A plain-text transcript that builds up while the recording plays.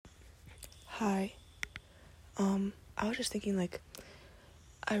Hi. I was just thinking,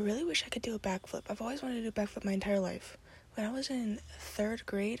 I really wish I could do a backflip. I've always wanted to do a backflip my entire life. When I was in third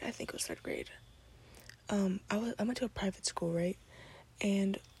grade, I think it was third grade, I went to a private school, right?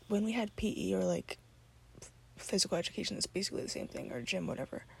 And when we had PE or, physical education, it's basically the same thing, or gym,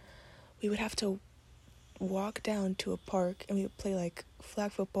 whatever, we would have to walk down to a park, and we would play,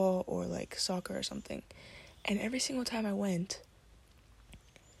 flag football or, soccer or something. And every single time I went,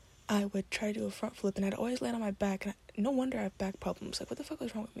 I would try to do a front flip, and I'd always land on my back, and no wonder I have back problems. What the fuck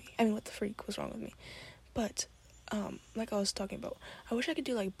was wrong with me? I mean, what the freak was wrong with me? But, like I was talking about, I wish I could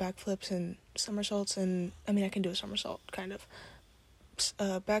do, backflips and somersaults, and, I can do a somersault, kind of.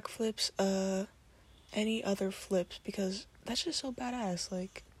 Backflips, any other flips, because that's just so badass.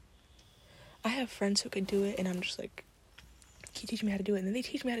 I have friends who could do it, and I'm just can you teach me how to do it? And then they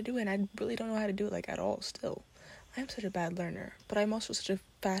teach me how to do it, and I really don't know how to do it, at all, still. I'm such a bad learner, but I'm also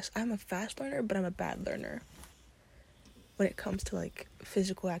I'm a fast learner, but I'm a bad learner when it comes to,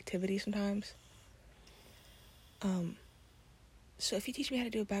 physical activity sometimes. So if you teach me how to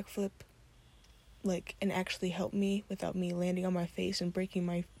do a backflip, and actually help me without me landing on my face and breaking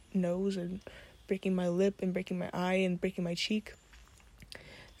my nose and breaking my lip and breaking my eye and breaking my cheek,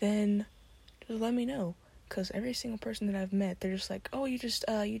 then just let me know. Because every single person that I've met, they're just oh, you just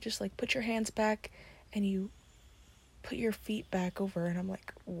put your hands back and you put your feet back over, and I'm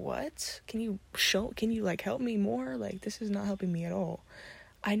what? Can you help me more? This is not helping me at all.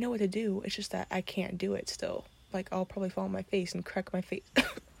 I know what to do, it's just that I can't do it still. I'll probably fall on my face and crack my face.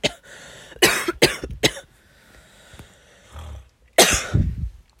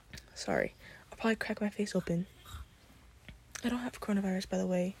 Sorry. I'll probably crack my face open. I don't have coronavirus, by the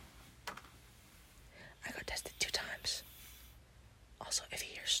way. I got tested 2 times. Also, if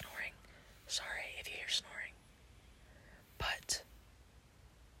you hear snoring, sorry if you hear snoring. But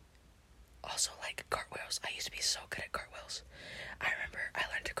also, cartwheels. I used to be so good at cartwheels. I remember I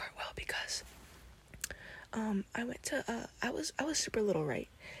learned to cartwheel because I went to I was super little, right?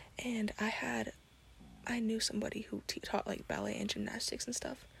 And I knew somebody who taught ballet and gymnastics and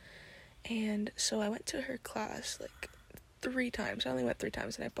stuff. And so I went to her class 3 times. I only went 3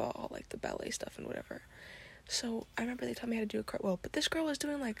 times, and I bought all the ballet stuff and whatever. So I remember they taught me how to do a cartwheel, but this girl was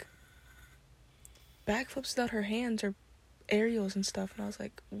doing backflips without her hands or aerials and stuff, and I was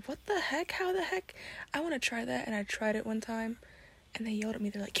what the heck? How the heck? I want to try that. And I tried it one time, and they yelled at me.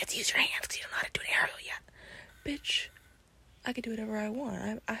 They're you have to use your hands because you don't know how to do an aerial yet. Bitch, I can do whatever I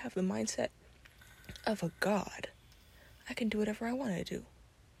want. I have the mindset of a god. I can do whatever I want to do.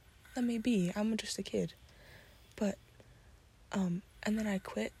 Let me be. I'm just a kid. But and then I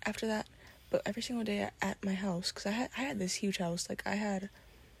quit after that. But every single day at my house, because I had this huge house.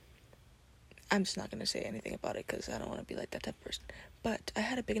 I'm just not going to say anything about it because I don't want to be that type of person. But I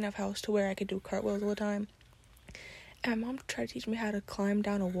had a big enough house to where I could do cartwheels all the time. And my mom tried to teach me how to climb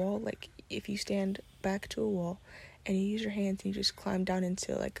down a wall. If you stand back to a wall and you use your hands and you just climb down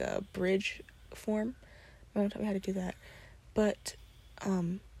into a bridge form. My mom taught me how to do that. But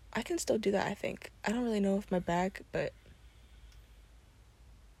I can still do that, I think. I don't really know if my back, but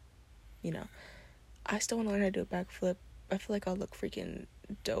I still want to learn how to do a backflip. I feel I'll look freaking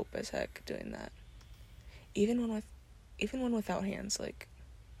dope as heck doing that. Even one without hands,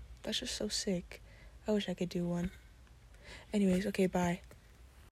 that's just so sick. I wish I could do one. Anyways, okay, bye.